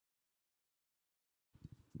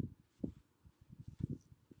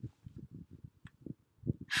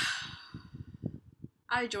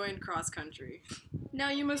I joined cross country. Now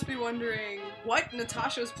you must be wondering, what?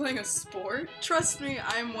 Natasha's playing a sport? Trust me,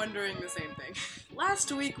 I'm wondering the same thing.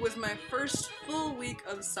 Last week was my first full week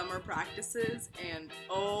of summer practices, and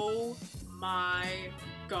oh my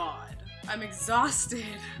god. I'm exhausted,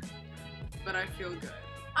 but I feel good.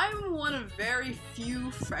 I'm one of very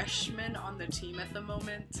few freshmen on the team at the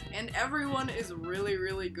moment, and everyone is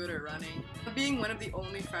really good at running. Being one of the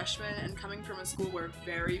only freshmen and coming from a school where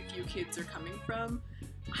very few kids are coming from,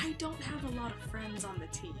 I don't have a lot of friends on the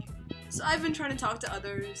team. So I've been trying to talk to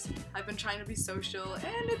others, I've been trying to be social,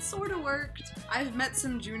 and it sort of worked. I've met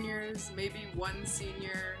some juniors, maybe one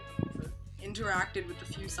senior, interacted with a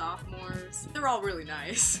few sophomores. They're all really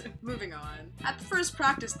nice. Moving on. At the first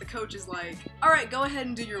practice, the coach is like, alright, go ahead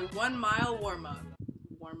and do your 1 mile warm-up.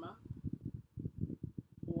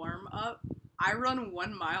 Warm up? I run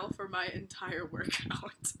 1 mile for my entire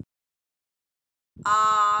workout.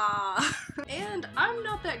 And I'm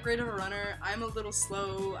not that great of a runner. I'm a little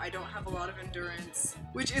slow, I don't have a lot of endurance,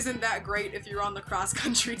 which isn't that great if you're on the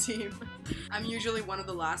cross-country team. I'm usually one of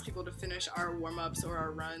the last people to finish our warm-ups or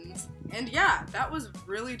our runs. And yeah, that was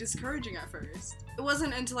really discouraging at first. It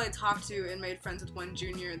wasn't until I talked to and made friends with one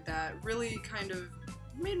junior that really kind of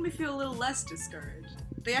made me feel a little less discouraged.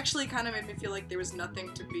 They actually kind of made me feel like there was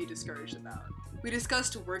nothing to be discouraged about. We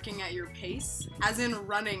discussed working at your pace, as in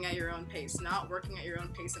running at your own pace, not working at your own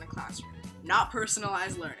pace in a classroom. Not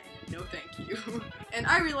personalized learning. No thank you. And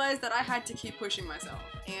I realized that I had to keep pushing myself,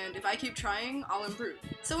 and if I keep trying, I'll improve.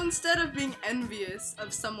 So instead of being envious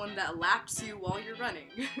of someone that laps you while you're running,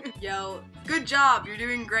 yell, "Good job, you're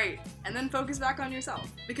doing great," and then focus back on yourself.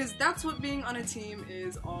 Because that's what being on a team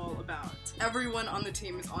is all about. Everyone on the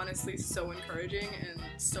team is honestly so encouraging and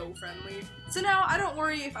so friendly. So now I don't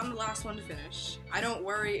worry if I'm the last one to finish. I don't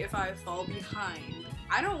worry if I fall behind.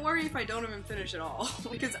 I don't worry if I don't even finish at all,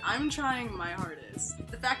 because I'm trying my hardest.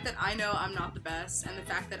 The fact that I know I'm not the best, and the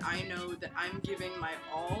fact that I know that I'm giving my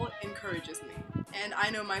all encourages me. And I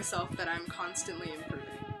know myself that I'm constantly improving.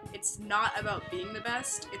 It's not about being the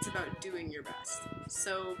best, it's about doing your best.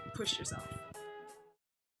 So push yourself.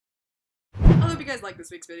 I hope you guys liked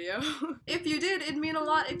this week's video. If you did, it'd mean a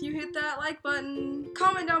lot if you hit that like button.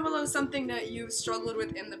 Comment down below something that you've struggled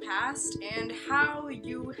with in the past and how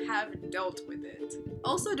you have dealt with it.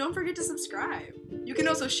 Also, don't forget to subscribe. You can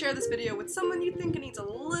also share this video with someone you think needs a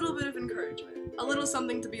little bit of encouragement. A little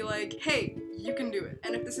something to be like, hey, you can do it.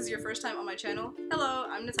 And if this is your first time on my channel, hello,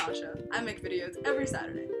 I'm Natasha. I make videos every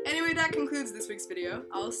Saturday. Anyway, that concludes this week's video.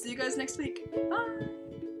 I'll see you guys next week. Bye!